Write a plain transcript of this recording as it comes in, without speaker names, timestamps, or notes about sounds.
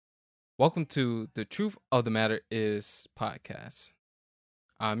Welcome to the Truth of the Matter is podcast.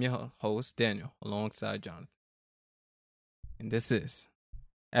 I'm your host, Daniel, alongside Johnathan. And this is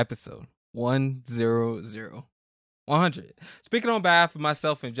episode 100. Speaking on behalf of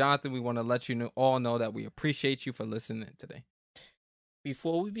myself and Johnathan, we want to let you all know that we appreciate you for listening today.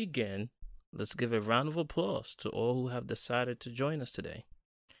 Before we begin, let's give a round of applause to all who have decided to join us today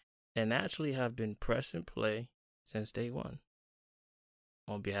and actually have been pressing play since day one.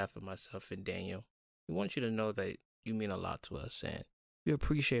 On behalf of myself and Daniel, we want you to know that you mean a lot to us and we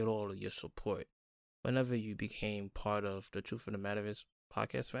appreciate all of your support whenever you became part of the Truth of the Matter is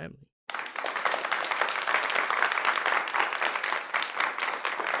podcast family.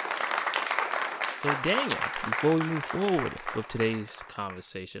 So Daniel, before we move forward with today's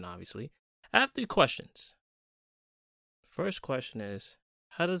conversation, obviously, I have 3 questions. First question is,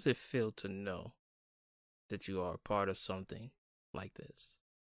 how does it feel to know that you are a part of something like this?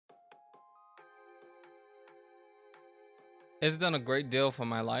 It's done a great deal for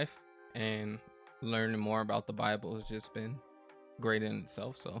my life, and learning more about the Bible has just been great in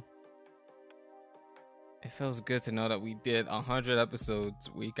itself. So it feels good to know that we did 100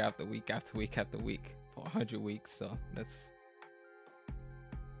 episodes week after week after week after week for 100 weeks. So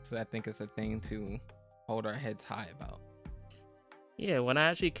I think it's a thing to hold our heads high about. Yeah, when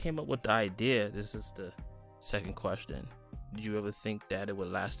I actually came up with the idea, this is the second question. Did you ever think that it would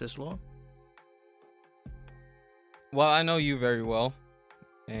last this long? Well, I know you very well,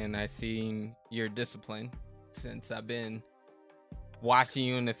 and I've seen your discipline since I've been watching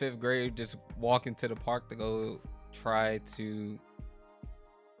you in the 5th grade, just walking to the park to go try to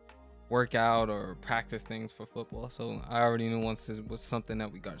work out or practice things for football. So I already knew once it was something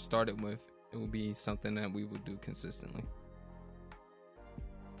that we got started with, it would be something that we would do consistently.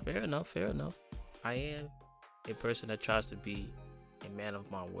 Fair enough. I am a person that tries to be a man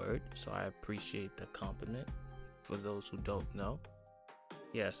of my word, so I appreciate the compliment. For those who don't know,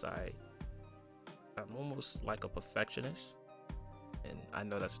 yes, I'm almost like a perfectionist, and I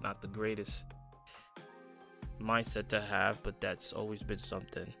know that's not the greatest mindset to have, but that's always been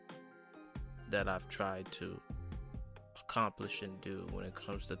something that I've tried to accomplish and do when it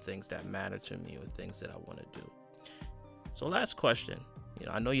comes to things that matter to me or things that I want to do. So last question,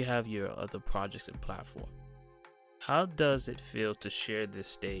 I know you have your other projects and platform. How does it feel to share this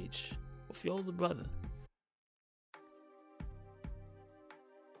stage with your older brother?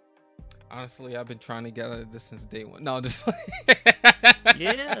 Honestly, I've been trying to get out of this since day one. No, just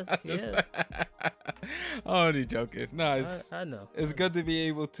yeah. I'm only joking. No, I know. It's good to be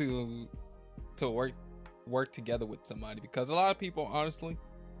able to work together with somebody, because a lot of people, honestly,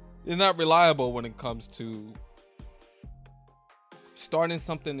 they're not reliable when it comes to starting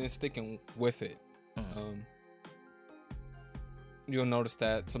something and sticking with it. You'll notice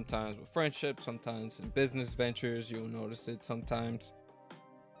that sometimes with friendships, sometimes in business ventures, you'll notice it sometimes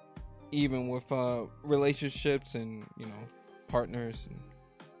even with relationships and partners, and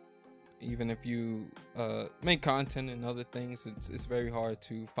even if you make content and other things, it's very hard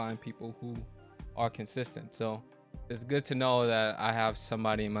to find people who are consistent. So it's good to know that I have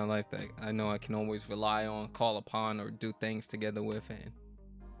somebody in my life that I know I can always rely on, call upon, or do things together with, and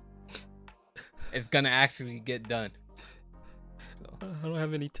it's gonna actually get done. So. I don't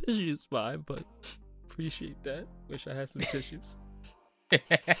have any tissues, but appreciate that. Wish I had some tissues.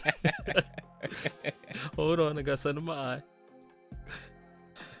 Hold on, I got something in my eye.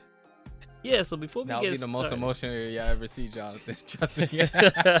 Yeah, so before we that'll get be the most emotional you ever see, Johnathan. Trust me.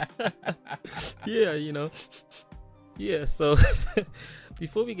 Yeah, so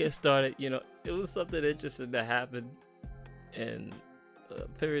before we get started, it was something interesting that happened in a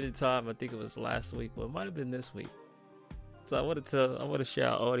period of time. I think it was last week, or it might have been this week. So I want to share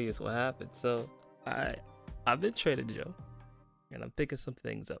our audience what happened. So I've been Trader Joe, and I'm picking some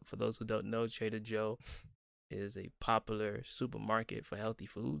things up. For those who don't know, Trader Joe is a popular supermarket for healthy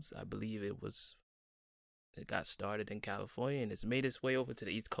foods. I believe it got started in California and it's made its way over to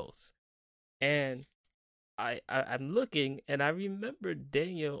the East Coast. And I'm looking, and I remember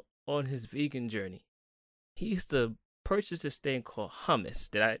Daniel on his vegan journey. He used to purchase this thing called hummus.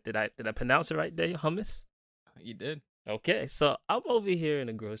 Did I pronounce it right, Daniel? Hummus? You did. Okay, so I'm over here in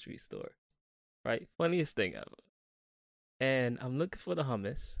a grocery store, right? Funniest thing ever. And I'm looking for the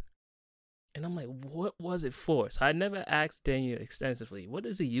hummus. And I'm like, what was it for? So I never asked Daniel extensively, what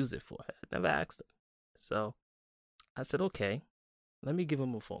does he use it for? I never asked him. So I said, okay, let me give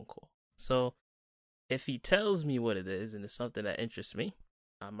him a phone call. So if he tells me what it is and it's something that interests me,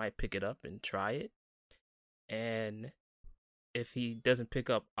 I might pick it up and try it. And if he doesn't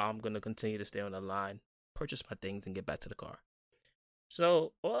pick up, I'm going to continue to stay on the line, purchase my things, and get back to the car.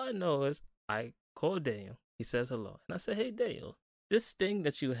 So all I know is I called Daniel. He says hello. And I said, hey, Daniel, this thing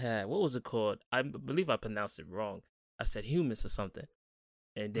that you had, what was it called? I believe I pronounced it wrong. I said humus or something.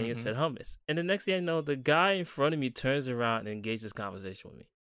 And Daniel said hummus. And the next thing I know, the guy in front of me turns around and engages conversation with me.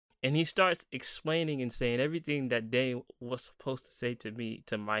 And he starts explaining and saying everything that Daniel was supposed to say to me,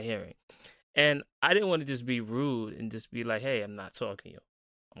 to my hearing. And I didn't want to just be rude and just be like, hey, I'm not talking to you.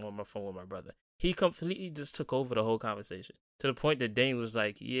 I'm on my phone with my brother. He completely just took over the whole conversation to the point that Daniel was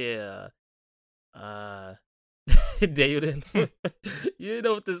like, yeah, Daniel didn't, you didn't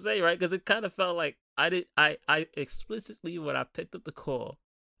know what to say, right? Because it kind of felt like I explicitly, when I picked up the call,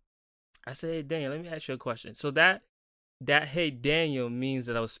 I said, hey, Daniel, let me ask you a question. So that hey, Daniel means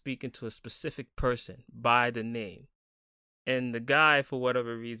that I was speaking to a specific person by the name. And the guy, for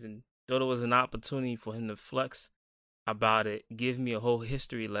whatever reason, thought it was an opportunity for him to flex about it, give me a whole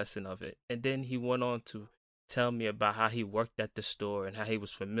history lesson of it. And then he went on to tell me about how he worked at the store and how he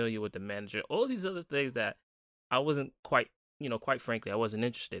was familiar with the manager. All these other things that I wasn't quite frankly, I wasn't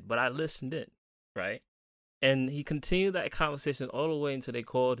interested. But I listened in, right? And he continued that conversation all the way until they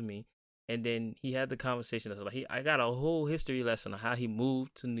called me. And then he had the conversation. I got a whole history lesson on how he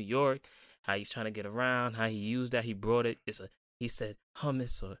moved to New York, how he's trying to get around, how he used that. He brought it. He said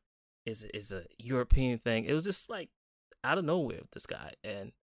hummus or is a European thing. It was just like out of nowhere with this guy,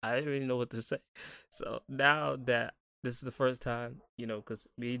 and I didn't really know what to say. So now that this is the first time, because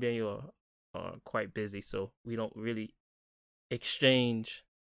me and Daniel are quite busy, so we don't really exchange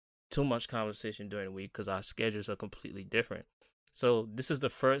too much conversation during the week because our schedules are completely different. So this is the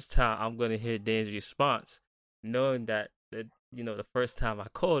first time I'm going to hear Dan's response, knowing that the first time I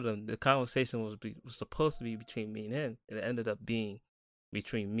called him, the conversation was supposed to be between me and him, and it ended up being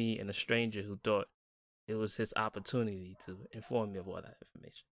between me and a stranger who thought it was his opportunity to inform me of all that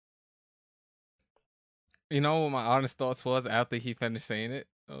information. You know what my honest thoughts was after he finished saying it?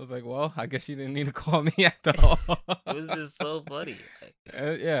 I was like, well, I guess you didn't need to call me after all. It was just so funny.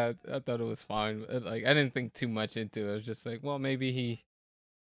 Yeah, I thought it was fine. I didn't think too much into it. I was just like, well, maybe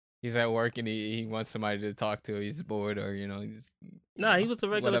he's at work and he wants somebody to talk to. He's bored, or he was a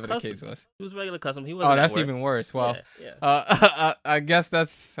regular whatever customer. the case was. He was a regular customer. He wasn't. Oh, that's even worse. Well, yeah. I guess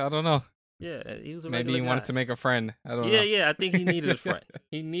that's, I don't know. Yeah, he was a regular Maybe he wanted to make a friend. I don't know. Yeah, I think he needed a friend.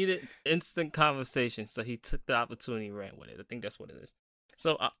 He needed instant conversation, so he took the opportunity and ran with it. I think that's what it is.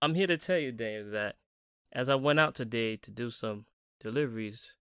 So I'm here to tell you, Dave, that as I went out today to do some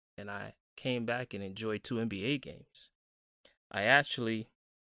deliveries and I came back and enjoyed 2 NBA games, I actually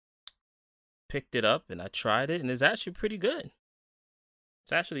picked it up and I tried it, and it's actually pretty good.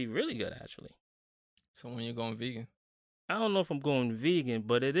 It's actually really good, actually. So when you're going vegan? I don't know if I'm going vegan,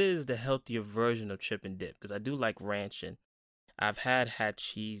 but it is the healthier version of chip and dip because I do like ranch, and I've had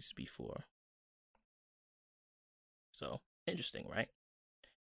cheese before. So, interesting, right?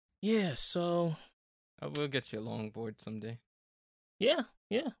 Yeah, so I will get you a longboard someday. Yeah.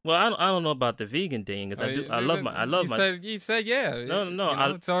 Well, I don't know about the vegan thing because I love my. You said yeah.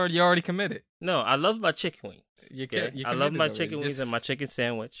 No. You're already committed. No, I love my chicken wings. I love my already. chicken wings and my chicken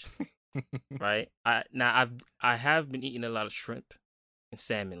sandwich. Right. I have been eating a lot of shrimp and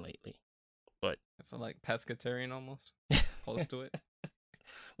salmon lately, but so like pescatarian almost, close to it.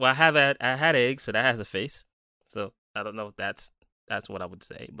 Well, I had eggs, so that has a face. So I don't know if that's what I would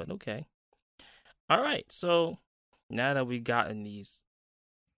say, but okay. All right, so now that we've gotten these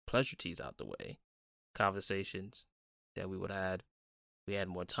pleasantries out the way, conversations that we had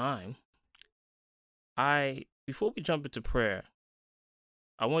more time. Before we jump into prayer,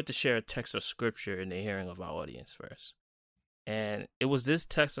 I want to share a text of scripture in the hearing of our audience first. And it was this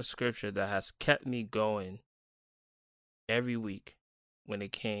text of scripture that has kept me going every week when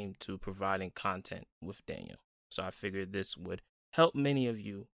it came to providing content with Daniel. So I figured this would help many of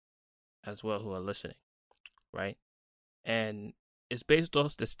you as well who are listening, right? And it's based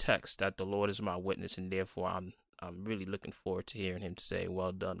off this text that the Lord is my witness, and therefore I'm really looking forward to hearing him say,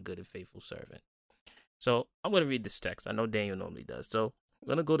 well done, good and faithful servant. So I'm going to read this text. I know Daniel normally does. So I'm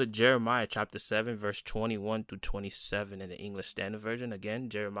going to go to Jeremiah chapter 7, verse 21 through 27 in the English Standard Version. Again,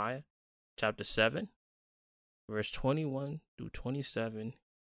 Jeremiah chapter 7, verse 21 through 27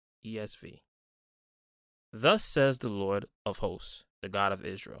 ESV. Thus says the Lord of hosts, the God of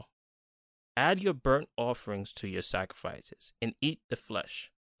Israel. Add your burnt offerings to your sacrifices, and eat the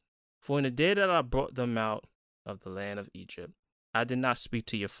flesh. For in the day that I brought them out of the land of Egypt, I did not speak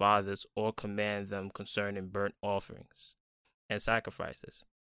to your fathers or command them concerning burnt offerings and sacrifices.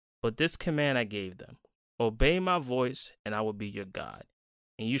 But this command I gave them: obey my voice, and I will be your God,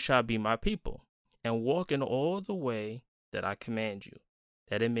 and you shall be my people, and walk in all the way that I command you,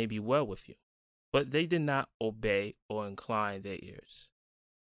 that it may be well with you. But they did not obey or incline their ears.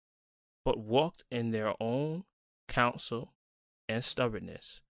 but walked in their own counsel and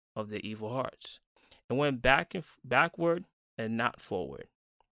stubbornness of their evil hearts, and went backward and not forward,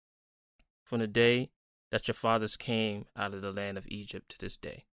 from the day that your fathers came out of the land of Egypt to this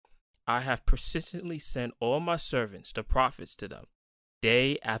day. I have persistently sent all my servants, the prophets, to them,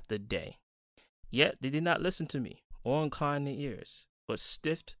 day after day. Yet they did not listen to me, or incline their ears, but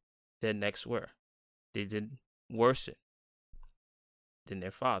stiffed their necks were. They did worse than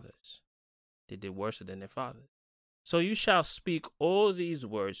their fathers. They did worse than their fathers. So you shall speak all these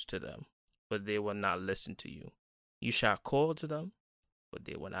words to them, but they will not listen to you. You shall call to them, but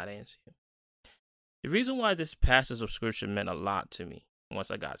they will not answer you. The reason why this passage of scripture meant a lot to me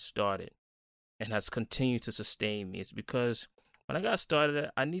once I got started and has continued to sustain me is because when I got started,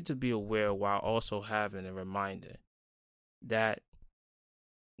 I need to be aware while also having a reminder that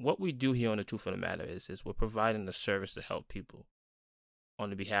what we do here on The Truth of the Matter is we're providing a service to help people on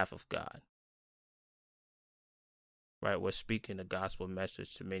the behalf of God. Right? We're speaking the gospel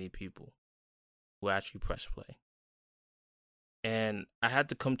message to many people who actually press play. And I had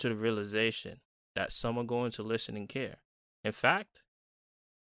to come to the realization that some are going to listen and care. In fact,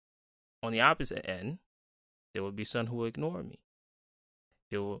 on the opposite end, there will be some who will ignore me.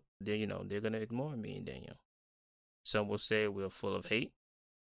 They're going to ignore me and Daniel. Some will say we're full of hate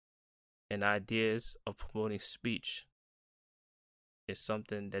and ideas of promoting speech is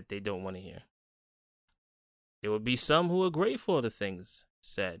something that they don't want to hear. There will be some who are grateful for the things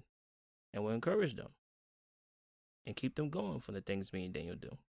said and will encourage them and keep them going for the things me and Daniel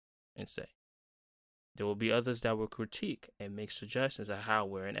do and say. There will be others that will critique and make suggestions of how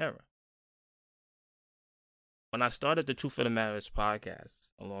we're in error. When I started the Truth of the Matters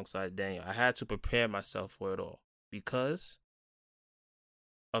podcast alongside Daniel, I had to prepare myself for it all because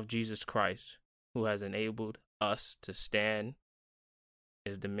of Jesus Christ, who has enabled us to stand,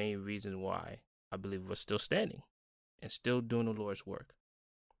 is the main reason why I believe we're still standing and still doing the Lord's work.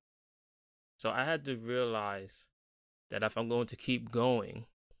 So I had to realize that if I'm going to keep going,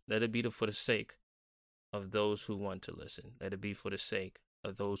 let it be for the sake of those who want to listen. Let it be for the sake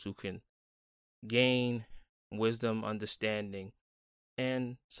of those who can gain wisdom, understanding,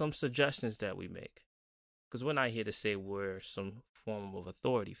 and some suggestions that we make. Because we're not here to say we're some form of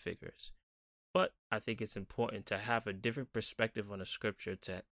authority figures. But I think it's important to have a different perspective on the scripture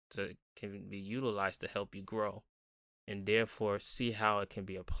to can be utilized to help you grow. And therefore see how it can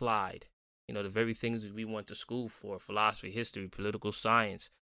be applied. You know, the very things we went to school for, philosophy, history, political science,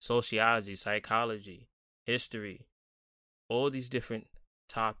 sociology, psychology, history, all these different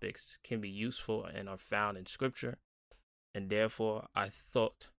topics can be useful and are found in scripture. And therefore, I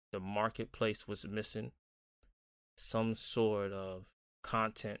thought the marketplace was missing some sort of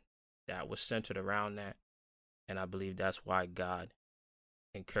content that was centered around that. And I believe that's why God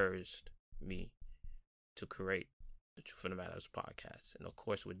encouraged me to create the Truth of the Matters podcast. And of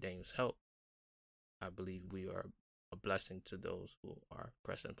course, with Daniel's help, I believe we are a blessing to those who are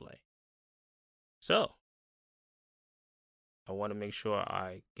press and play. So, I want to make sure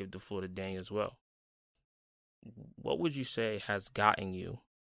I give the floor to Daniel as well. What would you say has gotten you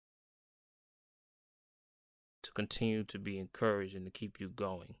to continue to be encouraged and to keep you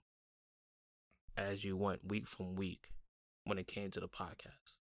going as you went week from week when it came to the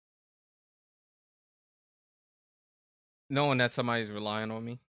podcast? Knowing that somebody's relying on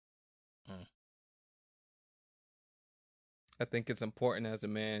me. I think it's important as a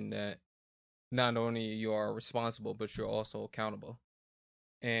man that not only you are responsible, but you're also accountable.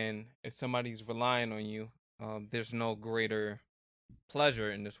 And if somebody's relying on you, there's no greater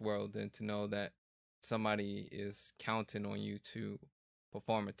pleasure in this world than to know that somebody is counting on you to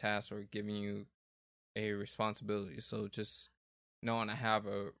perform a task or giving you a responsibility. So just knowing I have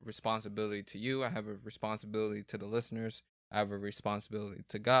a responsibility to you, I have a responsibility to the listeners, I have a responsibility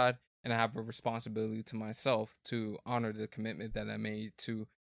to God, and I have a responsibility to myself to honor the commitment that I made to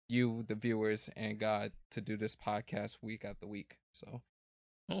you, the viewers, and God to do this podcast week after week. So,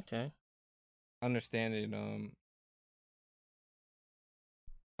 okay, understanding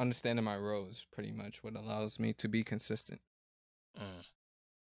my roles pretty much what allows me to be consistent.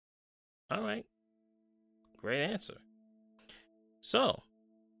 All right, great answer. So,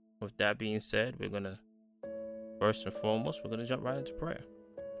 with that being said, first and foremost, we're gonna jump right into prayer.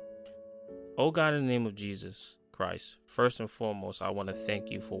 Oh God, in the name of Jesus Christ, first and foremost, I want to thank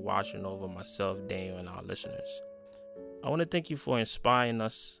you for watching over myself, Daniel, and our listeners. I want to thank you for inspiring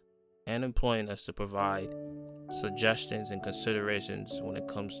us and employing us to provide suggestions and considerations when it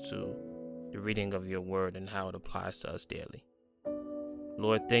comes to the reading of your word and how it applies to us daily.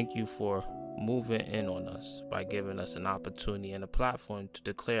 Lord, thank you for moving in on us by giving us an opportunity and a platform to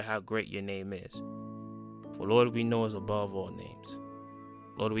declare how great your name is. For Lord, we know is above all names.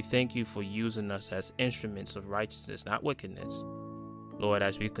 Lord, we thank you for using us as instruments of righteousness, not wickedness. Lord,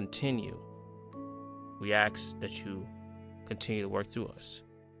 as we continue, we ask that you continue to work through us.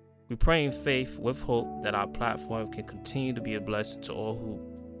 We pray in faith with hope that our platform can continue to be a blessing to all who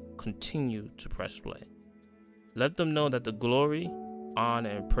continue to press play. Let them know that the glory, honor,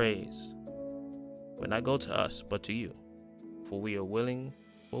 and praise will not go to us, but to you. For we are willing,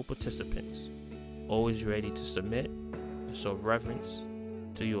 full participants, always ready to submit and show reverence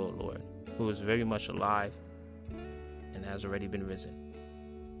to you, O Lord, who is very much alive and has already been risen.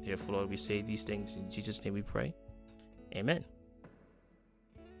 Therefore, Lord, we say these things in Jesus' name we pray. Amen.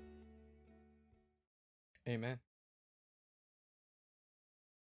 Amen.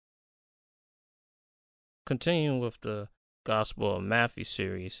 Continuing with the Gospel of Mathew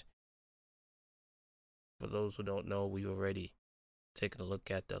series. For those who don't know, we've already taken a look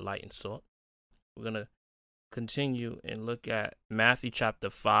at the light and salt. We're going to continue and look at Matthew chapter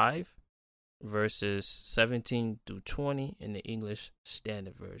 5, verses 17 through 20 in the English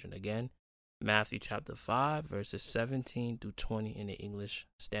Standard Version. Again, Matthew chapter 5, verses 17 through 20 in the English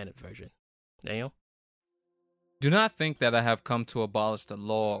Standard Version. Daniel? Do not think that I have come to abolish the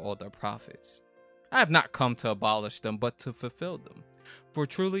law or the prophets. I have not come to abolish them, but to fulfill them. For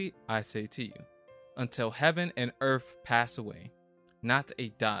truly I say to you, until heaven and earth pass away, not a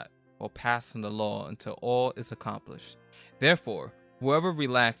dot will pass from the law until all is accomplished. Therefore, whoever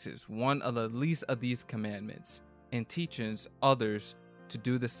relaxes one of the least of these commandments and teaches others to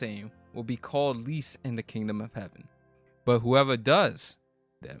do the same will be called least in the kingdom of heaven. But whoever does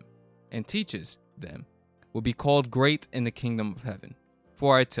them and teaches them will be called great in the kingdom of heaven.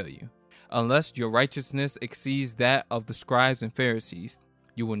 For I tell you, unless your righteousness exceeds that of the scribes and Pharisees,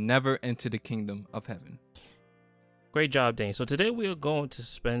 you will never enter the kingdom of heaven. Great job, Dane. So today we are going to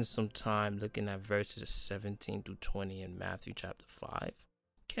spend some time looking at verses 17 through 20 in Matthew chapter 5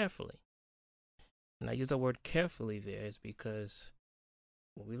 carefully. And I use the word carefully there is because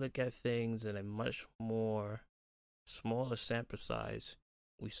when we look at things in a much more smaller sample size,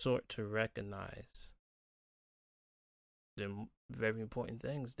 we sort to recognize the very important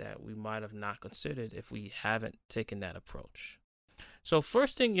things that we might have not considered if we haven't taken that approach. So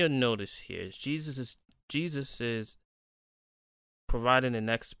first thing you'll notice here is Jesus is providing an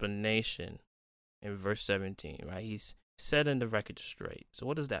explanation in verse 17, right? He's setting the record straight. So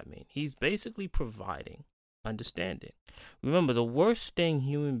what does that mean? He's basically providing understanding. Remember, the worst thing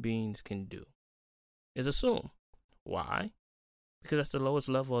human beings can do is assume. Why? Because that's the lowest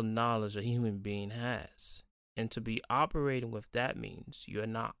level of knowledge a human being has. And to be operating with that means you're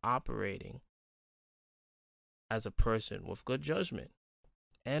not operating as a person with good judgment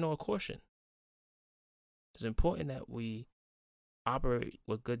and or caution. It's important that we operate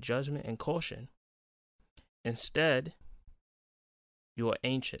with good judgment and caution. Instead, you are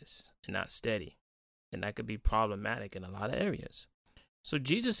anxious and not steady, and that could be problematic in a lot of areas. So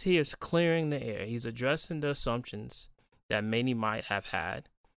Jesus here is clearing the air. He's addressing the assumptions that many might have had,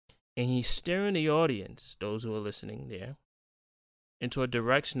 and he's steering the audience, those who are listening there, into a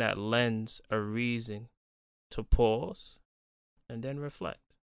direction that lends a reason to pause and then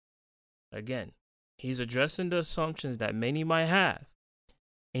reflect. Again, he's addressing the assumptions that many might have,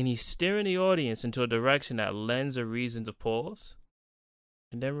 and he's steering the audience into a direction that lends a reason to pause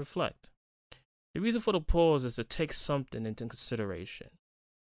and then reflect. The reason for the pause is to take something into consideration,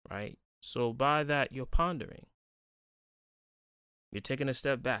 right? So by that, you're pondering. You're taking a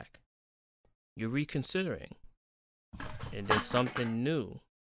step back. You're reconsidering. And then something new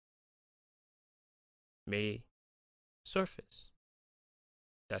may surface.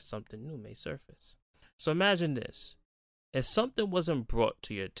 That something new may surface. So imagine this. If something wasn't brought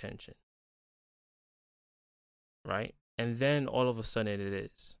to your attention, right? And then all of a sudden it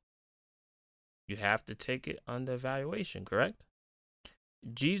is. You have to take it under evaluation, correct?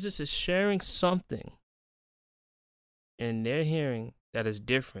 Jesus is sharing something in their hearing that is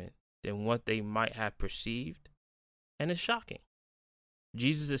different than what they might have perceived, and it's shocking.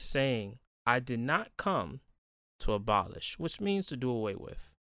 Jesus is saying, I did not come to abolish, which means to do away with,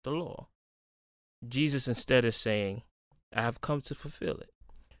 the law. Jesus instead is saying, I have come to fulfill it.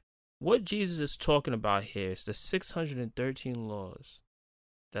 What Jesus is talking about here is the 613 laws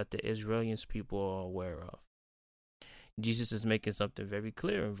that the Israelians people are aware of. Jesus is making something very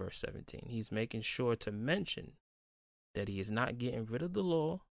clear in verse 17. He's making sure to mention that he is not getting rid of the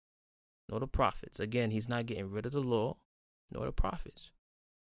law nor the prophets. Again, he's not getting rid of the law nor the prophets.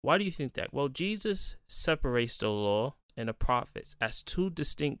 Why do you think that? Well, Jesus separates the law and the prophets as two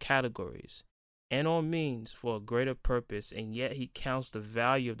distinct categories and or means for a greater purpose, and yet he counts the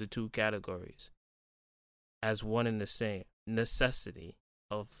value of the two categories as one and the same necessity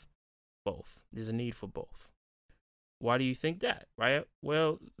of both. There's a need for both. Why do you think that, right?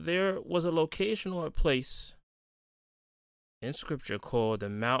 Well, there was a location or a place in Scripture called the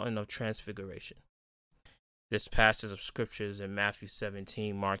Mountain of Transfiguration. This passage of Scripture is in Matthew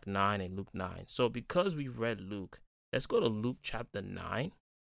 17, Mark 9, and Luke 9. So because we've read Luke, let's go to Luke chapter 9,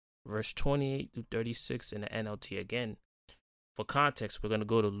 verse 28 through 36 in the NLT again. For context, we're going to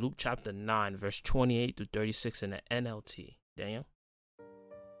go to Luke chapter 9, verse 28 through 36 in the NLT. Daniel?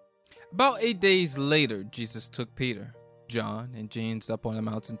 About 8 days later, Jesus took Peter, John, and James up on a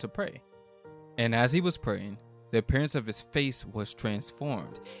mountain to pray. And as he was praying, the appearance of his face was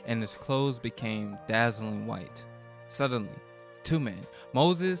transformed, and his clothes became dazzling white. Suddenly, two men,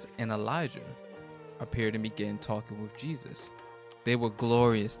 Moses and Elijah, appeared and began talking with Jesus. They were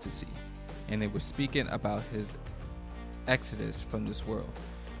glorious to see, and they were speaking about his exodus from this world,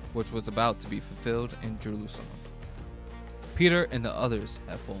 which was about to be fulfilled in Jerusalem. Peter and the others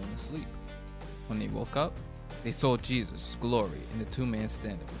had fallen asleep. When they woke up, they saw Jesus' glory and the two men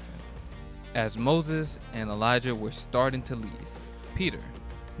standing with him. As Moses and Elijah were starting to leave, Peter,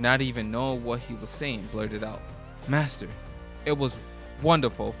 not even knowing what he was saying, blurted out, "Master, it was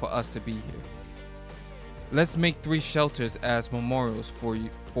wonderful for us to be here. Let's make 3 shelters as memorials for you,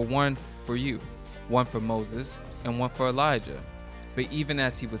 one for Moses, and one for Elijah." But even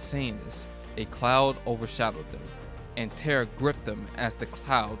as he was saying this, a cloud overshadowed them, and terror gripped them as the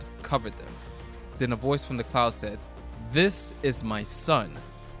cloud covered them. Then a voice from the cloud said, "This is my son,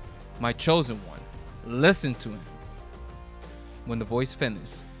 my chosen one. Listen to him." When the voice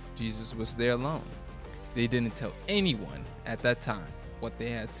finished, Jesus was there alone. They didn't tell anyone at that time what they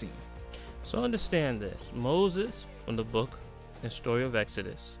had seen. So understand this. Moses, from the book and story of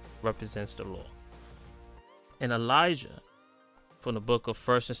Exodus, represents the law. And Elijah, from the book of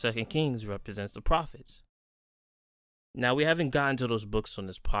 1st and 2nd Kings, represents the prophets. Now, we haven't gotten to those books on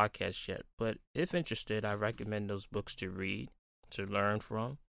this podcast yet, but if interested, I recommend those books to read, to learn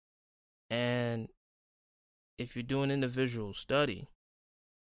from. And if you do an individual study,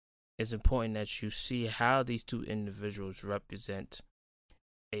 it's important that you see how these two individuals represent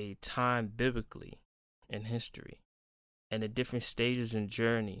a time biblically in history and the different stages and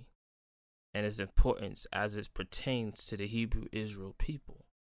journey and its importance as it pertains to the Hebrew Israel people,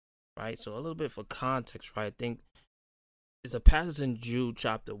 right? So a little bit for context, right? I think it's a passage in Jude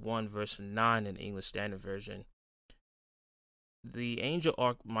chapter 1, verse 9 in the English Standard Version. The angel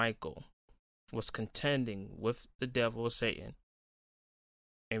Archmichael was contending with the devil or Satan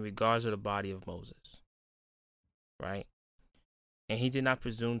in regards to the body of Moses, right? And he did not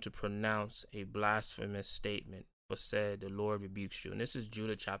presume to pronounce a blasphemous statement, but said, "The Lord rebukes you." And this is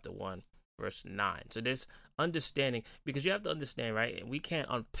Judah chapter 1, verse 9. So this understanding, because you have to understand, right? And we can't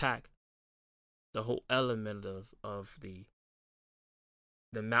unpack the whole element of the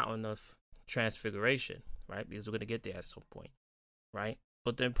mountain of transfiguration, right? Because we're going to get there at some point, right?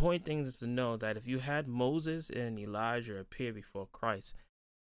 But the important thing is to know that if you had Moses and Elijah appear before Christ,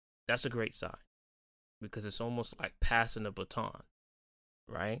 that's a great sign, because it's almost like passing the baton,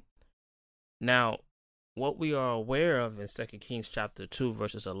 right? Now, what we are aware of in 2 Kings chapter 2,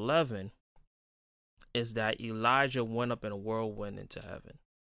 verses 11, is that Elijah went up in a whirlwind into heaven.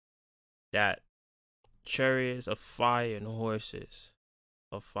 That chariots of fire and horses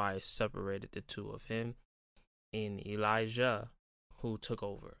of fire separated the two of him and Elijah, who took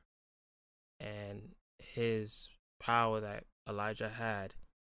over. And his power that Elijah had,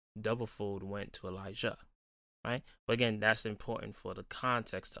 doublefold, went to Elijah, right? But again, that's important for the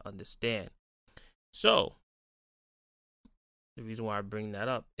context to understand. So, the reason why I bring that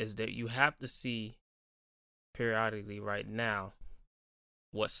up is that you have to see periodically right now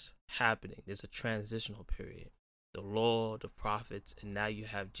what's happening. There's a transitional period. The law, the prophets, and now you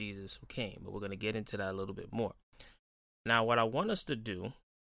have Jesus who came. But we're going to get into that a little bit more. Now, what I want us to do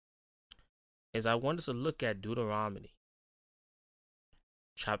is I want us to look at Deuteronomy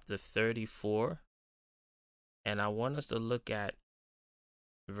chapter 34. And I want us to look at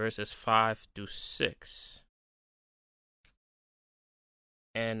verses 5 through 6.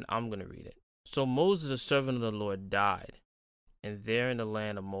 And I'm going to read it. "So Moses, a servant of the Lord, died, and there in the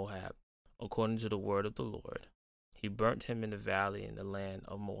land of Moab, according to the word of the Lord, he burnt him in the valley in the land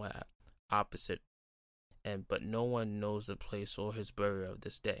of Moab, opposite, but no one knows the place or his burial of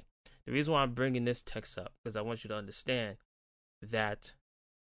this day." The reason why I'm bringing this text up, because I want you to understand that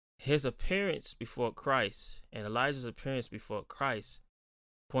his appearance before Christ and Elijah's appearance before Christ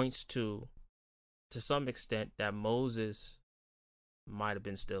points to some extent, that Moses might have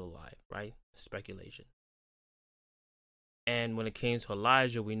been still alive, right? Speculation. And when it came to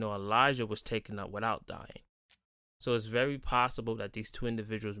Elijah, we know Elijah was taken up without dying. So it's very possible that these two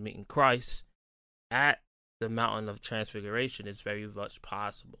individuals meeting Christ at the mountain of transfiguration is very much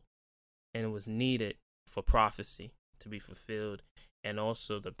possible. And it was needed for prophecy to be fulfilled, and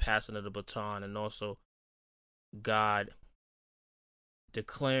also the passing of the baton, and also God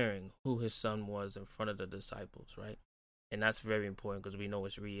declaring who his son was in front of the disciples, right? And that's very important because we know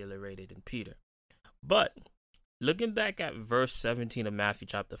it's reiterated in Peter. But looking back at verse 17 of Matthew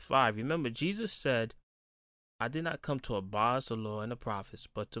chapter 5, remember Jesus said, I did not come to abolish the law and the prophets,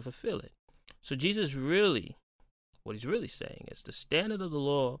 but to fulfill it. So Jesus really, what he's really saying is the standard of the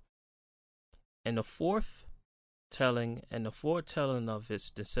law and the foretelling of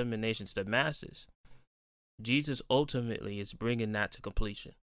its dissemination to the masses, Jesus ultimately is bringing that to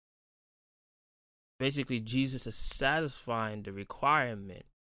completion. Basically, Jesus is satisfying the requirement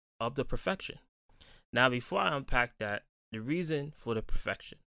of the perfection. Now, before I unpack that, the reason for the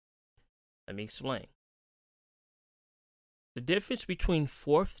perfection, let me explain. The difference between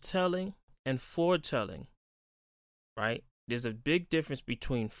forthtelling and foretelling, right? There's a big difference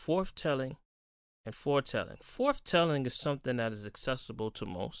between forthtelling and foretelling. Forthtelling is something that is accessible to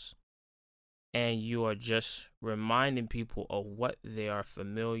most, and you are just reminding people of what they are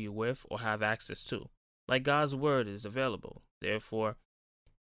familiar with or have access to. Like God's word is available. Therefore,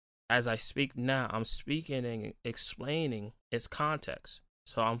 as I speak now, I'm speaking and explaining its context.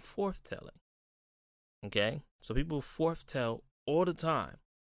 So I'm forthtelling. Okay? So people forthtell all the time.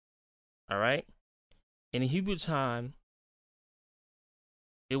 All right? In Hebrew time,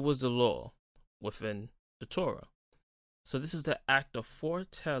 it was the law within the Torah. So this is the act of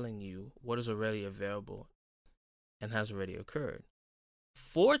foretelling you what is already available and has already occurred.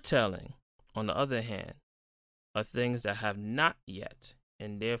 Foretelling, on the other hand, are things that have not yet,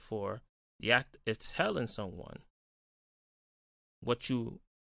 and therefore the act is telling someone what you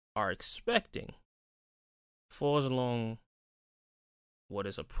are expecting falls along what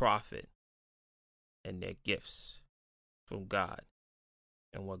is a prophet and their gifts from God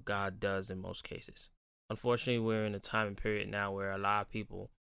and what God does in most cases. Unfortunately, we're in a time and period now where a lot of people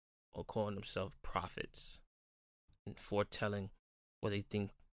are calling themselves prophets and foretelling what they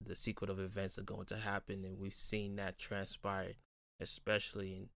think the sequence of events are going to happen, and we've seen that transpire,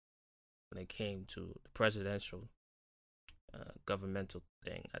 especially when it came to the presidential governmental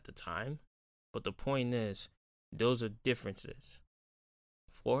thing at the time. But the point is, those are differences.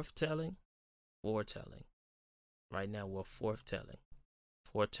 Foretelling. Right now, we're foretelling.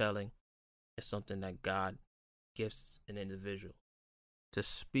 Foretelling is something that God gives an individual to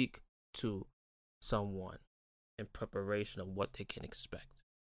speak to someone in preparation of what they can expect.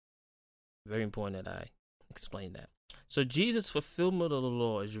 Very important that I explain that. So Jesus' fulfillment of the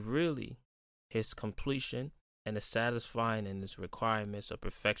law is really his completion and the satisfying in his requirements of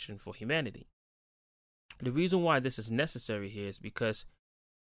perfection for humanity. The reason why this is necessary here is because,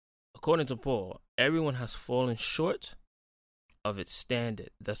 according to Paul, everyone has fallen short of its standard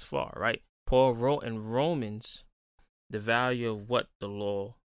thus far, right? Paul wrote in Romans the value of what the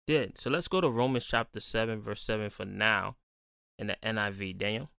law did. So let's go to Romans chapter 7, verse 7 for now in the NIV.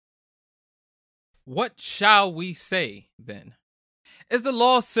 Daniel? What shall we say then? Is the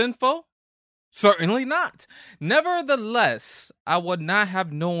law sinful? Certainly not. Nevertheless, I would not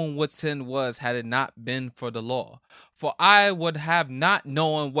have known what sin was had it not been for the law. For I would have not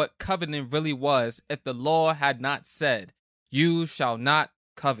known what covenant really was if the law had not said, you shall not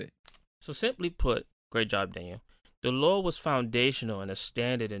covet. So simply put, great job, Daniel. The law was foundational and a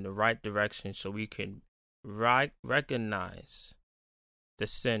standard in the right direction so we can recognize the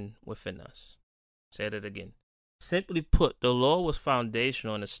sin within us. Say that again. Simply put, the law was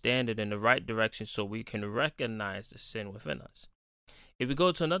foundational and a standard in the right direction so we can recognize the sin within us. If we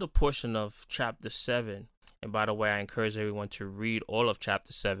go to another portion of chapter 7, and by the way, I encourage everyone to read all of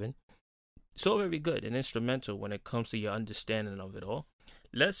chapter 7. It's all very good and instrumental when it comes to your understanding of it all.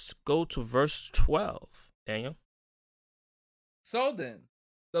 Let's go to verse 12, Daniel. So then,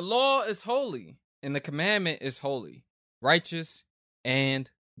 the law is holy, and the commandment is holy, righteous,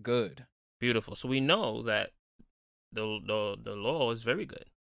 and good. Beautiful. So we know that the law is very good,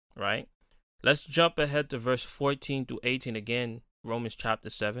 right? Let's jump ahead to verse 14 to 18 again, Romans chapter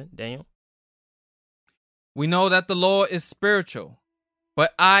 7, Daniel. We know that the law is spiritual,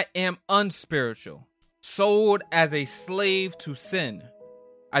 but I am unspiritual, sold as a slave to sin.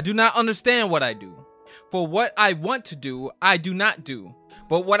 I do not understand what I do. For what I want to do, I do not do.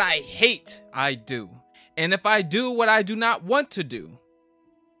 But what I hate, I do. And if I do what I do not want to do,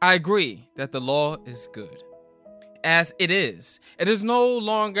 I agree that the law is good. as it is. It is no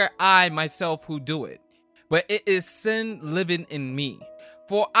longer I myself who do it, but it is sin living in me.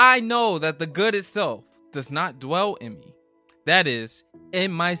 For I know that the good itself does not dwell in me, that is,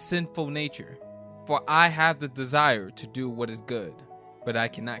 in my sinful nature. For I have the desire to do what is good, but I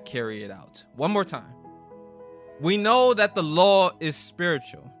cannot carry it out. One more time. We know that the law is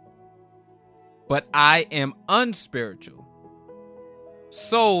spiritual, but I am unspiritual,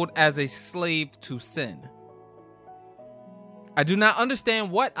 sold as a slave to sin. I do not understand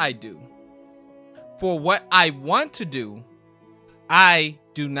what I do. For what I want to do, I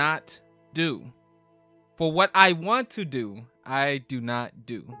do not do. For what I want to do, I do not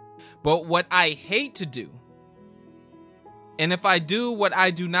do. But what I hate to do, and if I do what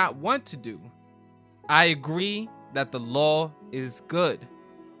I do not want to do, I agree that the law is good.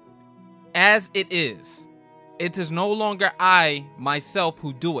 As it is no longer I myself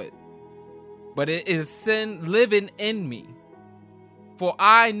who do it, but it is sin living in me. For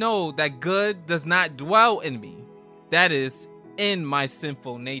I know that good does not dwell in me, that is, in my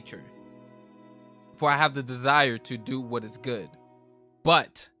sinful nature. For I have the desire to do what is good,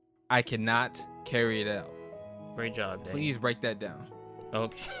 but I cannot carry it out. Great job, Daniel. Please break that down.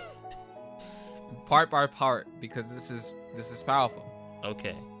 Okay. Part by part, because this is powerful.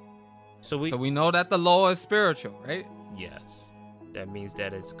 Okay. So we know that the law is spiritual, right? Yes. That means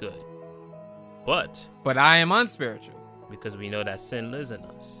that it's good. But I am unspiritual. Because we know that sin lives in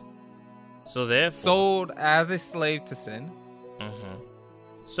us. So therefore, sold as a slave to sin.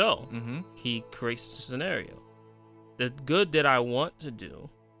 So he creates a scenario. The good that I want to do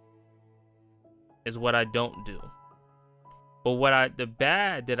is what I don't do. But the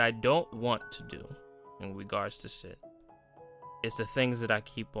bad that I don't want to do in regards to sin is the things that I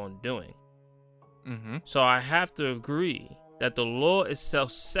keep on doing. So I have to agree that the law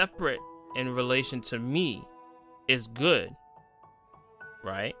itself, separate in relation to me, is good,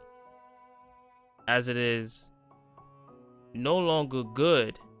 right? As it is no longer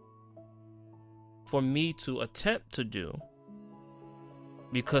good for me to attempt to do,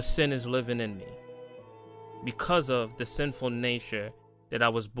 because sin is living in me, because of the sinful nature that I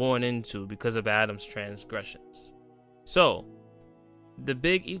was born into because of Adam's transgressions. So the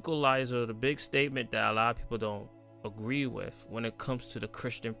big equalizer, the big statement that a lot of people don't agree with when it comes to the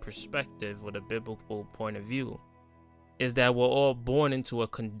Christian perspective or the biblical point of view, is that we're all born into a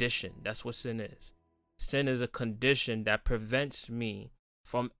condition. That's what sin is. Sin is a condition that prevents me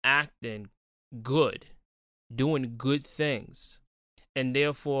from acting good, doing good things. And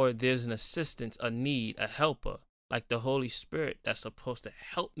therefore, there's an assistance, a need, a helper, like the Holy Spirit, that's supposed to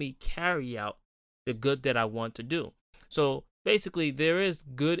help me carry out the good that I want to do. So basically, there is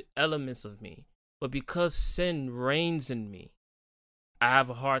good elements of me, but because sin reigns in me, I have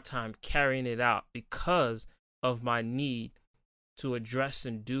a hard time carrying it out because of my need to address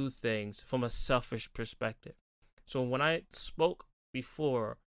and do things from a selfish perspective. So when I spoke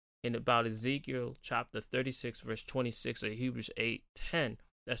before about Ezekiel chapter 36 verse 26 or Hebrews 8:10,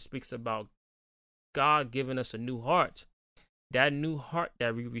 that speaks about God giving us a new heart. That new heart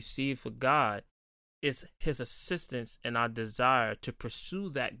that we receive for God is his assistance in our desire to pursue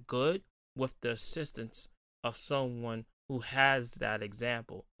that good with the assistance of someone who has that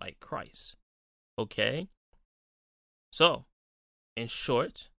example, like Christ. Okay? So, in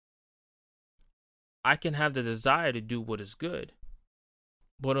short, I can have the desire to do what is good,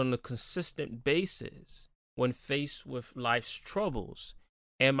 but on a consistent basis, when faced with life's troubles,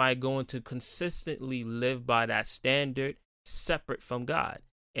 am I going to consistently live by that standard separate from God?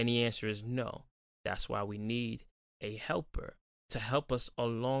 And the answer is no. That's why we need a helper to help us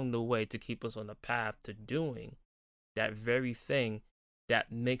along the way, to keep us on the path to doing that very thing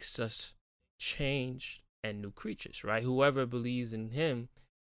that makes us changed and new creatures, right? Whoever believes in him,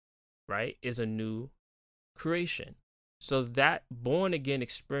 right, is a new creation. So that born again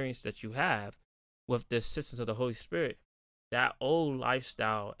experience that you have with the assistance of the Holy Spirit, that old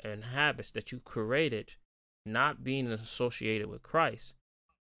lifestyle and habits that you created, not being associated with Christ,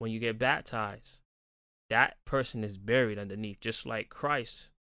 when you get baptized, that person is buried underneath, just like Christ,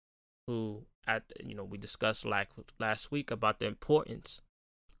 who we discussed last week about the importance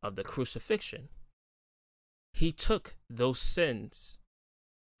of the crucifixion. He took those sins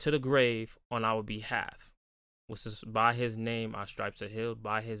to the grave on our behalf, which is by his name our stripes are healed.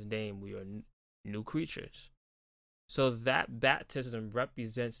 By his name we are new creatures. So that baptism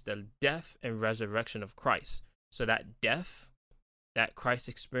represents the death and resurrection of Christ. So that death that Christ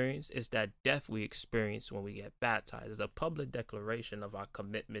experienced is that death we experience when we get baptized. It's a public declaration of our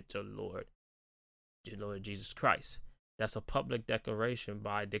commitment to Lord Jesus Christ. That's a public declaration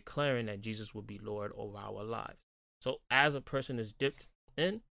by declaring that Jesus will be Lord over our lives. So as a person is dipped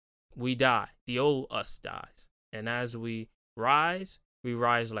in, we die. The old us dies. And as we rise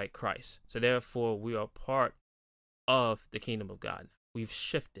like Christ. So therefore, we are part of the kingdom of God. We've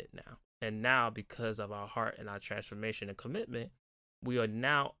shifted now. And now, because of our heart and our transformation and commitment, we are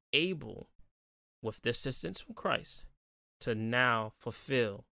now able, with the assistance from Christ, to now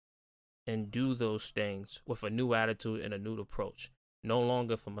fulfill and do those things with a new attitude and a new approach. No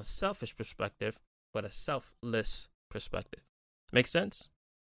longer from a selfish perspective, but a selfless perspective. Make sense?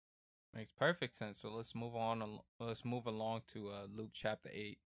 Makes perfect sense. So let's move on. Let's move along to Luke chapter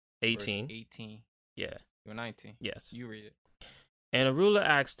 8, 18. verse 18. Yeah. You're 19. Yes. You read it. And a ruler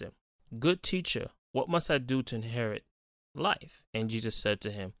asked him, "Good teacher, what must I do to inherit life?" And Jesus said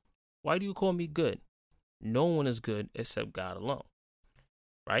to him, "Why do you call me good? No one is good except God alone."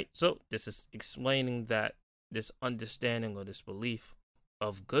 Right? So this is explaining that this understanding or this belief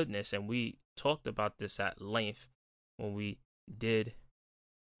of goodness, and we talked about this at length when we did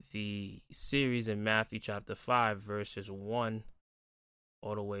the series in Matthew chapter 5, verses 1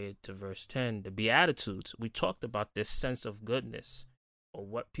 all the way to verse 10, the Beatitudes. We talked about this sense of goodness, or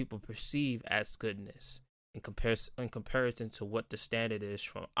what people perceive as goodness, in comparison to what the standard is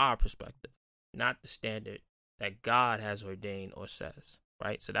from our perspective, not the standard that God has ordained or says,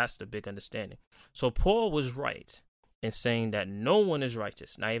 right? So that's the big understanding. So Paul was right in saying that no one is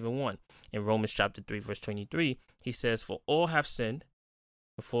righteous, not even one. In Romans chapter 3, verse 23, he says, "For all have sinned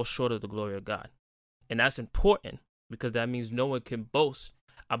and fall short of the glory of God." And that's important, because that means no one can boast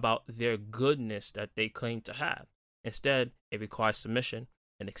about their goodness that they claim to have. Instead, it requires submission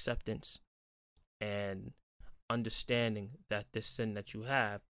and acceptance and understanding that this sin that you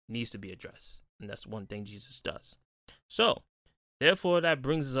have needs to be addressed. And that's one thing Jesus does. So, therefore, that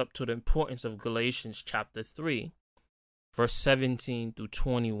brings us up to the importance of Galatians chapter 3, verse 17 through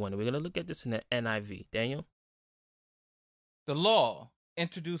 21. We're going to look at this in the NIV. Daniel? The law,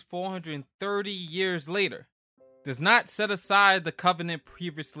 introduced 430 years later, does not set aside the covenant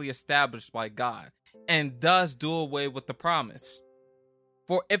previously established by God, and does do away with the promise.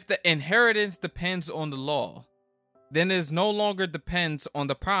 For if the inheritance depends on the law, then it no longer depends on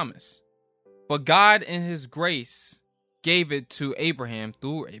the promise. But God in his grace gave it to Abraham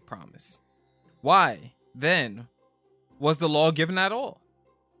through a promise. Why, then, was the law given at all?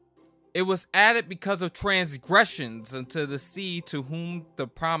 It was added because of transgressions until the seed to whom the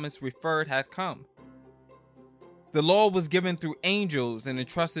promise referred had come. The law was given through angels and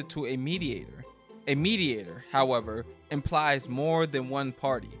entrusted to a mediator. A mediator, however, implies more than one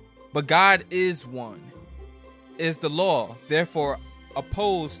party. But God is one. Is the law, therefore,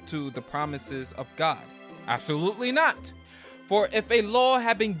 opposed to the promises of God? Absolutely not. For if a law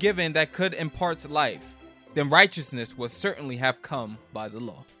had been given that could impart life, then righteousness would certainly have come by the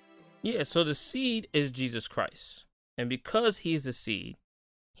law. Yeah, so the seed is Jesus Christ. And because he is the seed,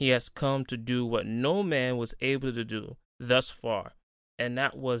 he has come to do what no man was able to do thus far, and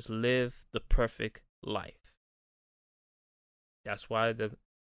that was live the perfect life. That's why the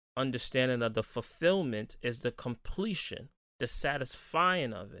understanding of the fulfillment is the completion, the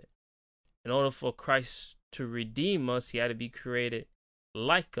satisfying of it. In order for Christ to redeem us, he had to be created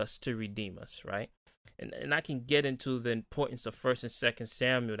like us to redeem us, right? And I can get into the importance of 1st and 2nd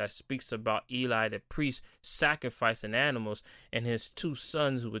Samuel that speaks about Eli, the priest, sacrificing animals, and his two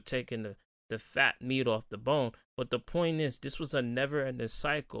sons who were taking the fat meat off the bone. But the point is, this was a never-ending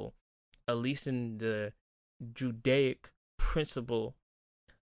cycle, at least in the Judaic principle,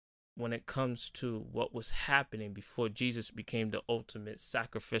 when it comes to what was happening before Jesus became the ultimate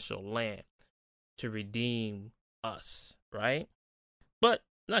sacrificial lamb to redeem us, right? But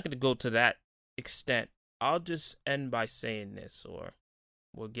I'm not going to go to that extent. I'll just end by saying this, or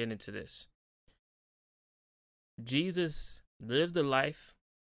we'll get into this. Jesus lived a life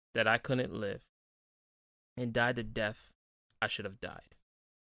that I couldn't live and died the death I should have died.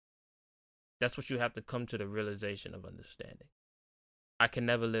 That's what you have to come to the realization of understanding. I can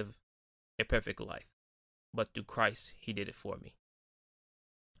never live a perfect life, but through Christ, he did it for me.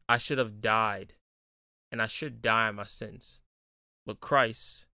 I should have died, and I should die in my sins, but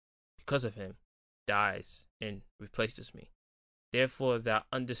Christ, because of him, dies and replaces me. Therefore, that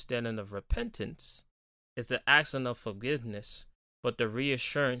understanding of repentance is the action of forgiveness, but the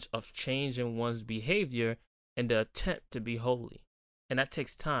reassurance of changing one's behavior and the attempt to be holy. And that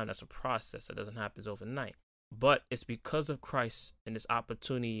takes time. That's a process that doesn't happen overnight. But it's because of Christ and this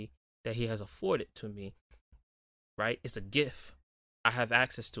opportunity that he has afforded to me, right? It's a gift. I have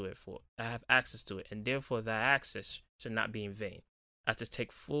access to it. And therefore that access should not be in vain. I have to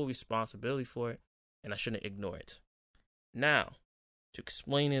take full responsibility for it, and I shouldn't ignore it. Now, to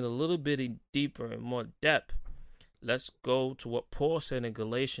explain it a little bit deeper and more depth, let's go to what Paul said in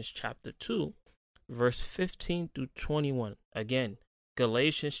Galatians chapter 2, verse 15 through 21. Again,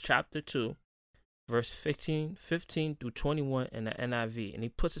 Galatians chapter 2, verse 15 through 21 in the NIV. And he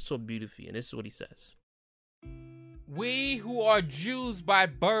puts it so beautifully, and this is what he says. We who are Jews by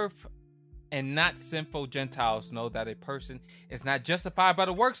birth and not sinful Gentiles know that a person is not justified by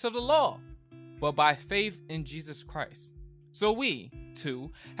the works of the law, but by faith in Jesus Christ. So we,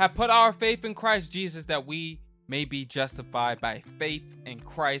 too, have put our faith in Christ Jesus that we may be justified by faith in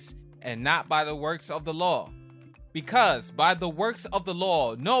Christ and not by the works of the law. Because by the works of the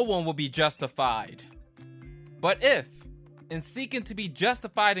law, no one will be justified. But if, in seeking to be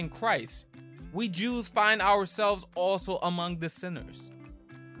justified in Christ, we Jews find ourselves also among the sinners,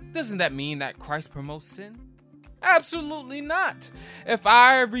 doesn't that mean that Christ promotes sin? Absolutely not. If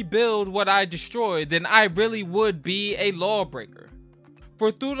I rebuild what I destroyed, then I really would be a lawbreaker.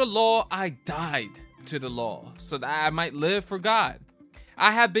 For through the law I died to the law, so that I might live for God.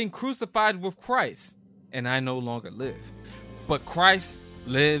 I have been crucified with Christ, and I no longer live, but Christ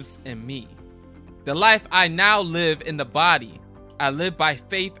lives in me. The life I now live in the body, I live by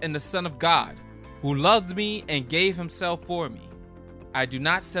faith in the Son of God, who loved me and gave himself for me. I do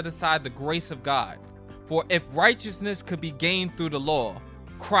not set aside the grace of God, for if righteousness could be gained through the law,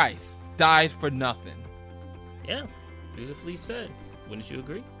 Christ died for nothing. Yeah, beautifully said. Wouldn't you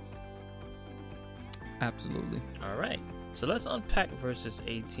agree? Absolutely. All right, so let's unpack verses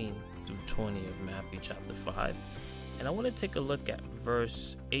 18 through 20 of Matthew chapter 5. And I want to take a look at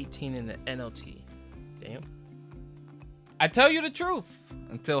verse 18 in the NLT. Daniel? I tell you the truth,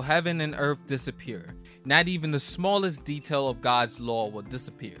 until heaven and earth disappear, not even the smallest detail of God's law will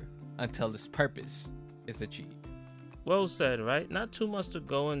disappear until its purpose is achieved. Well said, right? Not too much to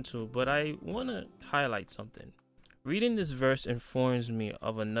go into, but I want to highlight something. Reading this verse informs me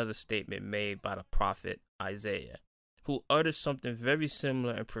of another statement made by the prophet Isaiah, who uttered something very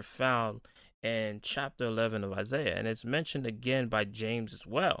similar and profound in chapter 11 of Isaiah, and it's mentioned again by James as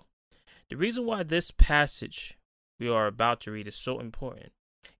well. The reason why this passage we are about to read is so important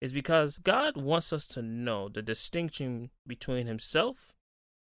is because God wants us to know the distinction between himself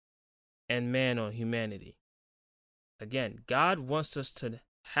and man or humanity. Again, God wants us to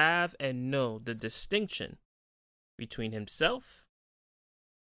have and know the distinction between himself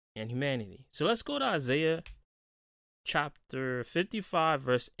and humanity. So let's go to Isaiah chapter 55,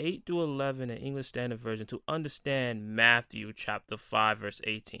 verse 8 through 11 in English Standard Version to understand Matthew chapter 5, verse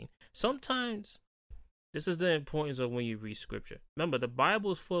 18. Sometimes this is the importance of when you read scripture. Remember, the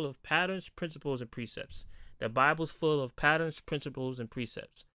Bible is full of patterns, principles, and precepts. The Bible is full of patterns, principles, and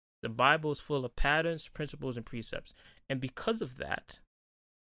precepts. The Bible is full of patterns, principles, and precepts. And because of that,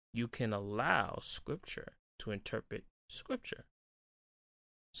 you can allow scripture to interpret scripture.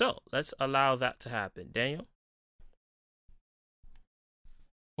 So let's allow that to happen. Daniel?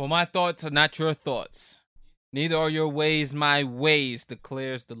 For my thoughts are not your thoughts, neither are your ways my ways,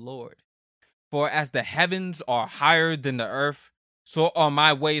 declares the Lord. For as the heavens are higher than the earth, so are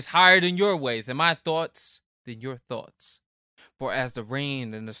my ways higher than your ways, and my thoughts than your thoughts. For as the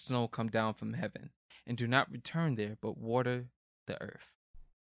rain and the snow come down from heaven, and do not return there, but water the earth,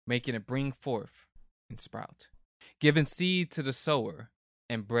 making it bring forth and sprout, giving seed to the sower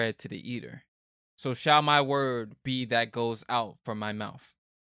and bread to the eater, so shall my word be that goes out from my mouth.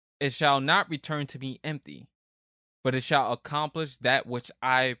 It shall not return to me empty, but it shall accomplish that which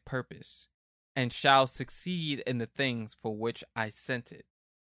I purpose, and shall succeed in the things for which I sent it.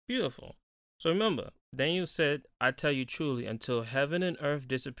 Beautiful. So remember, Daniel said, I tell you truly, until heaven and earth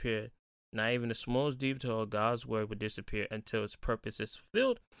disappear, not even the smallest detail of God's word would disappear until its purpose is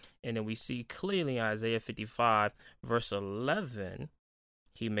fulfilled. And then we see clearly in Isaiah 55, verse 11,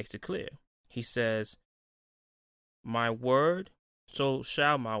 he makes it clear. He says, my word, so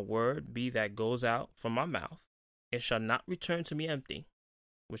shall my word be that goes out from my mouth. It shall not return to me empty,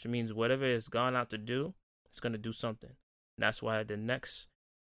 which means whatever it's gone out to do, it's going to do something. And that's why the next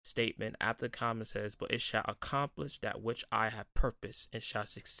statement after the comma says, but it shall accomplish that which I have purposed and shall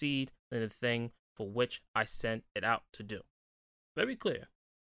succeed in the thing for which I sent it out to do. Very clear.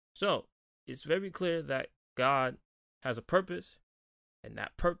 So it's very clear that God has a purpose, and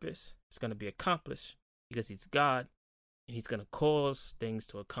that purpose is going to be accomplished because he's God, and he's going to cause things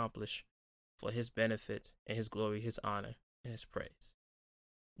to accomplish for his benefit and his glory, his honor, and his praise.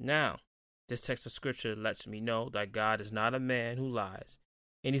 Now, this text of scripture lets me know that God is not a man who lies,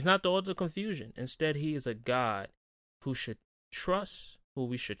 and he's not the author of confusion. Instead, he is a God who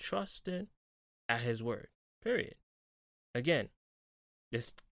we should trust in at his word, period. Again,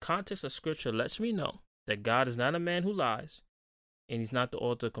 this context of scripture lets me know that God is not a man who lies, and he's not the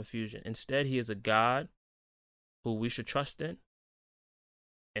author of confusion. Instead, he is a God who we should trust in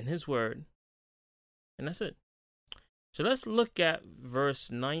his word, and that's it. So let's look at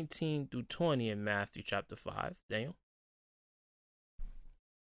verse 19 through 20 in Matthew chapter 5. Daniel?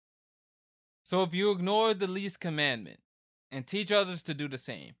 So if you ignore the least commandment and teach others to do the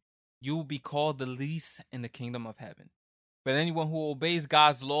same, you will be called the least in the kingdom of heaven. But anyone who obeys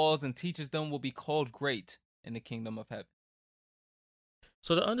God's laws and teaches them will be called great in the kingdom of heaven.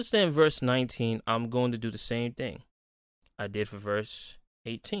 So to understand verse 19, I'm going to do the same thing I did for verse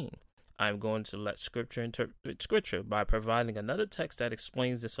 18. I'm going to let Scripture interpret Scripture by providing another text that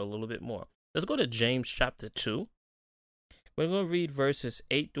explains this a little bit more. Let's go to James chapter 2. We're going to read verses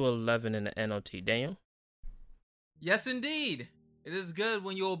 8 through 11 in the NLT. Daniel? Yes, indeed. It is good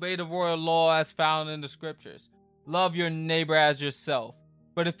when you obey the royal law as found in the Scriptures. Love your neighbor as yourself.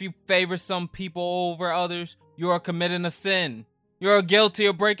 But if you favor some people over others, you are committing a sin. You are guilty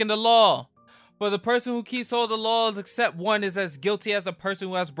of breaking the law. For the person who keeps all the laws except one is as guilty as a person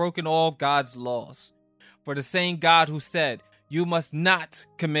who has broken all of God's laws. For the same God who said, "You must not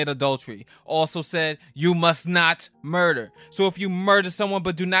commit adultery," also said, "You must not murder." So if you murder someone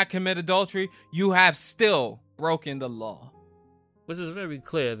but do not commit adultery, you have still broken the law. Which is very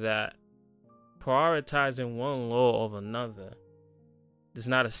clear that prioritizing one law over another does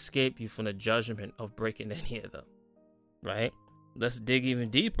not escape you from the judgment of breaking any of them, right? Let's dig even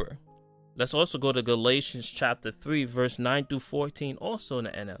deeper. Let's also go to Galatians chapter 3, verse 9 through 14, also in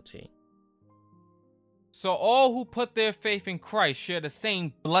the NLT. So all who put their faith in Christ share the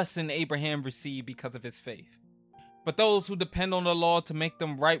same blessing Abraham received because of his faith. But those who depend on the law to make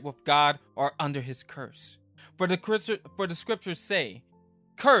them right with God are under his curse. For the scriptures say,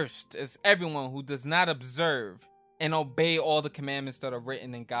 "Cursed is everyone who does not observe and obey all the commandments that are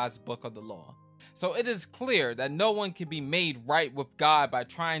written in God's book of the law." So it is clear that no one can be made right with God by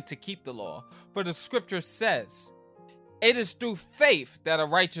trying to keep the law. For the scripture says, "It is through faith that a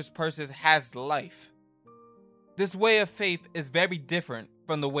righteous person has life." This way of faith is very different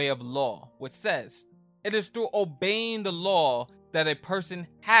from the way of law, which says, "It is through obeying the law that a person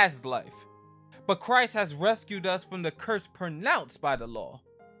has life." But Christ has rescued us from the curse pronounced by the law.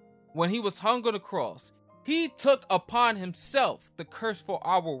 When he was hung on the cross, he took upon himself the curse for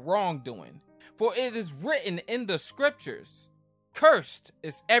our wrongdoing. For it is written in the scriptures, "Cursed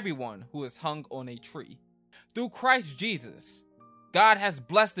is everyone who is hung on a tree." Through Christ Jesus, God has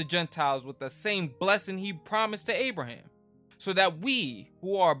blessed the Gentiles with the same blessing he promised to Abraham, so that we,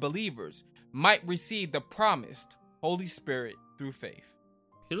 who are believers, might receive the promised Holy Spirit through faith.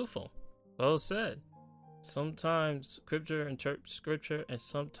 Beautiful. Well said. Sometimes Scripture interprets Scripture, and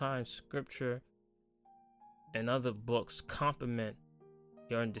sometimes Scripture and other books complement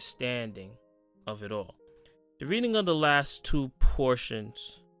your understanding of it all. The reading of the last two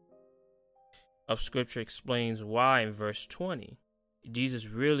portions of Scripture explains why in verse 20, Jesus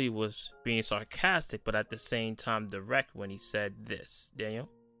really was being sarcastic, but at the same time direct when he said this. Daniel?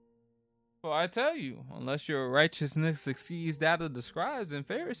 For I tell you, unless your righteousness exceeds that of the scribes and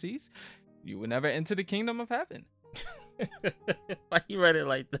Pharisees, you will never enter the kingdom of heaven. Why you read it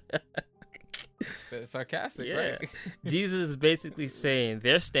like that? It's sarcastic, Yeah. right? Jesus is basically saying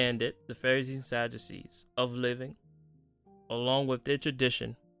their standard, the Pharisees and Sadducees, of living, along with their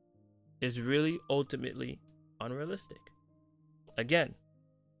tradition, is really ultimately unrealistic. Again,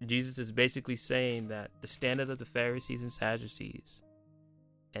 Jesus is basically saying that the standard of the Pharisees and Sadducees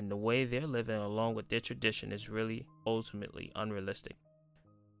and the way they're living along with their tradition is really ultimately unrealistic.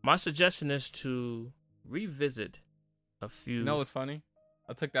 My suggestion is to revisit a few. You know what's funny?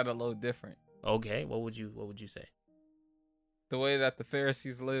 I took that a little different. Okay, what would you say? The way that the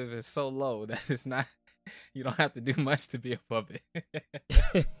Pharisees live is so low that it's not, you don't have to do much to be above it.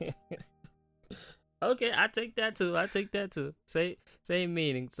 Okay, I take that too. Same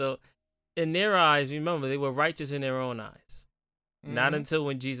meaning. So in their eyes, remember, they were righteous in their own eyes. Mm-hmm. Not until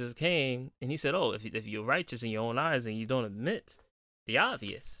when Jesus came and he said, "Oh, if you're righteous in your own eyes and you don't admit the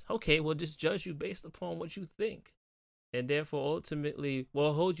obvious, okay, we'll just judge you based upon what you think. And therefore, ultimately,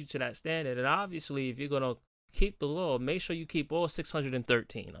 we'll hold you to that standard. And obviously, if you're going to keep the law, make sure you keep all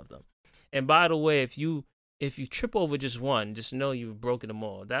 613 of them. And by the way, if you trip over just one, just know you've broken them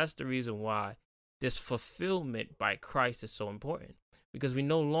all." That's the reason why this fulfillment by Christ is so important. Because we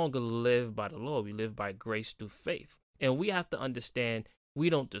no longer live by the law. We live by grace through faith. And we have to understand we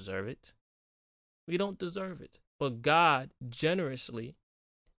don't deserve it. We don't deserve it. But God generously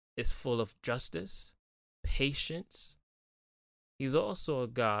is full of justice, patience. He's also a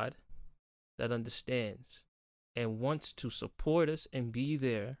God that understands and wants to support us and be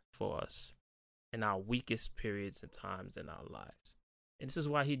there for us in our weakest periods and times in our lives. And this is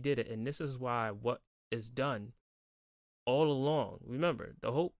why he did it. And this is why what is done all along. Remember,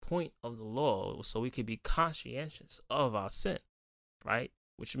 the whole point of the law was so we could be conscientious of our sin, right?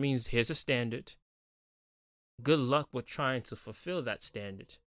 Which means here's a standard. Good luck with trying to fulfill that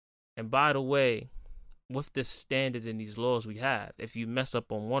standard. And by the way, with this standard and these laws we have, if you mess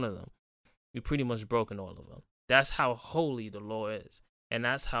up on one of them, you've pretty much broken all of them. That's how holy the law is. And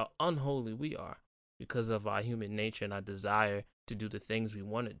that's how unholy we are because of our human nature and our desire to do the things we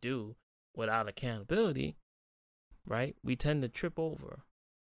want to do without accountability, right? We tend to trip over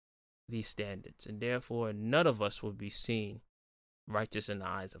these standards, and therefore none of us will be seen righteous in the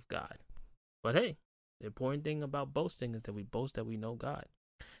eyes of God. But hey, the important thing about boasting is that we boast that we know God.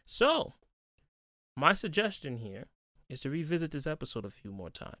 So, my suggestion here is to revisit this episode a few more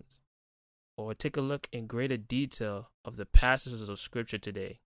times, or take a look in greater detail of the passages of scripture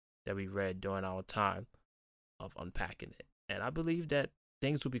today that we read during our time of unpacking it. And I believe that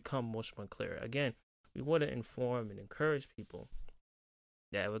things will become much more clear. Again, we want to inform and encourage people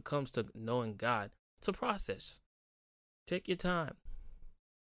that when it comes to knowing God, it's a process. Take your time.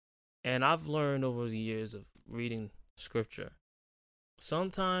 And I've learned over the years of reading scripture,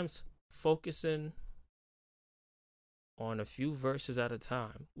 sometimes focusing on a few verses at a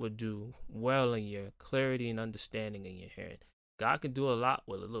time would do well in your clarity and understanding in your hearing. God can do a lot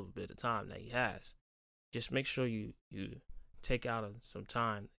with a little bit of time that he has. Just make sure you take out some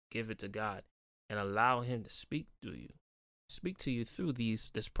time, give it to God, and allow him to speak through you. Speak to you through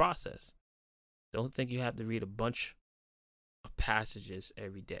this process. Don't think you have to read a bunch of passages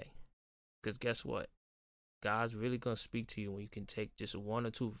every day. Because guess what? God's really going to speak to you when you can take just one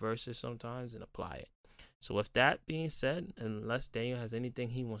or two verses sometimes and apply it. So with that being said, unless Daniel has anything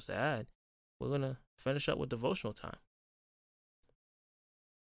he wants to add, we're going to finish up with devotional time.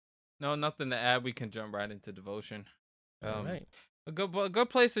 No, nothing to add. We can jump right into devotion. All right. A good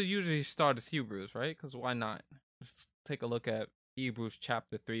place to usually start is Hebrews, right? Because why not? Let's take a look at Hebrews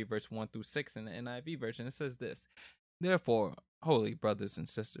chapter 3, verse 1 through 6 in the NIV version. It says this: Therefore, holy brothers and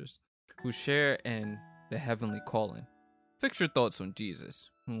sisters who share in the heavenly calling, fix your thoughts on Jesus,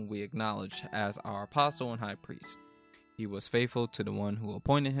 whom we acknowledge as our apostle and high priest. He was faithful to the one who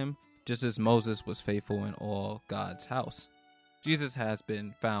appointed him, just as Moses was faithful in all God's house. Jesus has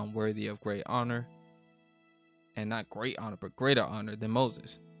been found worthy of great honor, and not great honor, but greater honor than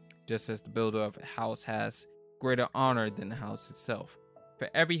Moses, just as the builder of a house has greater honor than the house itself. For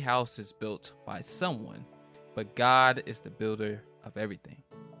every house is built by someone, but God is the builder of everything.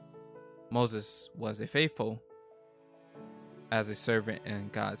 Moses was a faithful as a servant in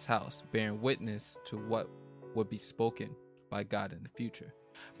God's house, bearing witness to what would be spoken by God in the future.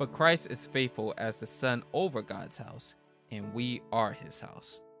 But Christ is faithful as the son over God's house, and we are his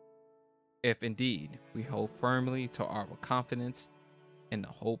house, if indeed we hold firmly to our confidence in the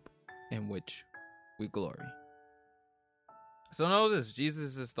hope in which we glory. So notice,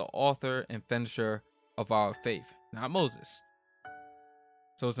 Jesus is the author and finisher of our faith, not Moses.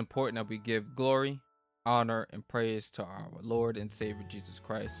 So it's important that we give glory, honor, and praise to our Lord and Savior Jesus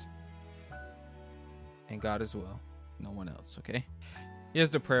Christ, and God as well, no one else, okay? Here's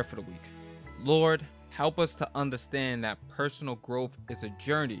the prayer for the week. Lord, help us to understand that personal growth is a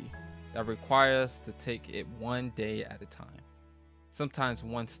journey that requires us to take it one day at a time, sometimes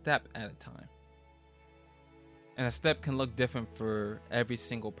one step at a time. And a step can look different for every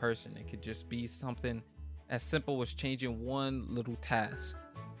single person. It could just be something as simple as changing one little task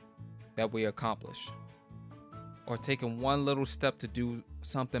that we accomplish, or taking one little step to do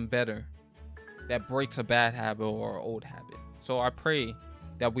something better that breaks a bad habit or an old habit. So I pray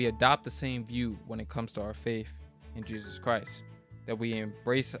that we adopt the same view when it comes to our faith in Jesus Christ, that we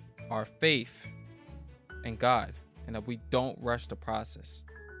embrace our faith in God, and that we don't rush the process.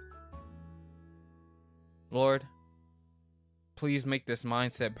 Lord, please make this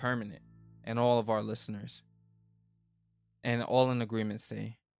mindset permanent in all of our listeners. And all in agreement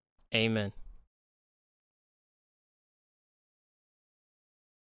say, Amen.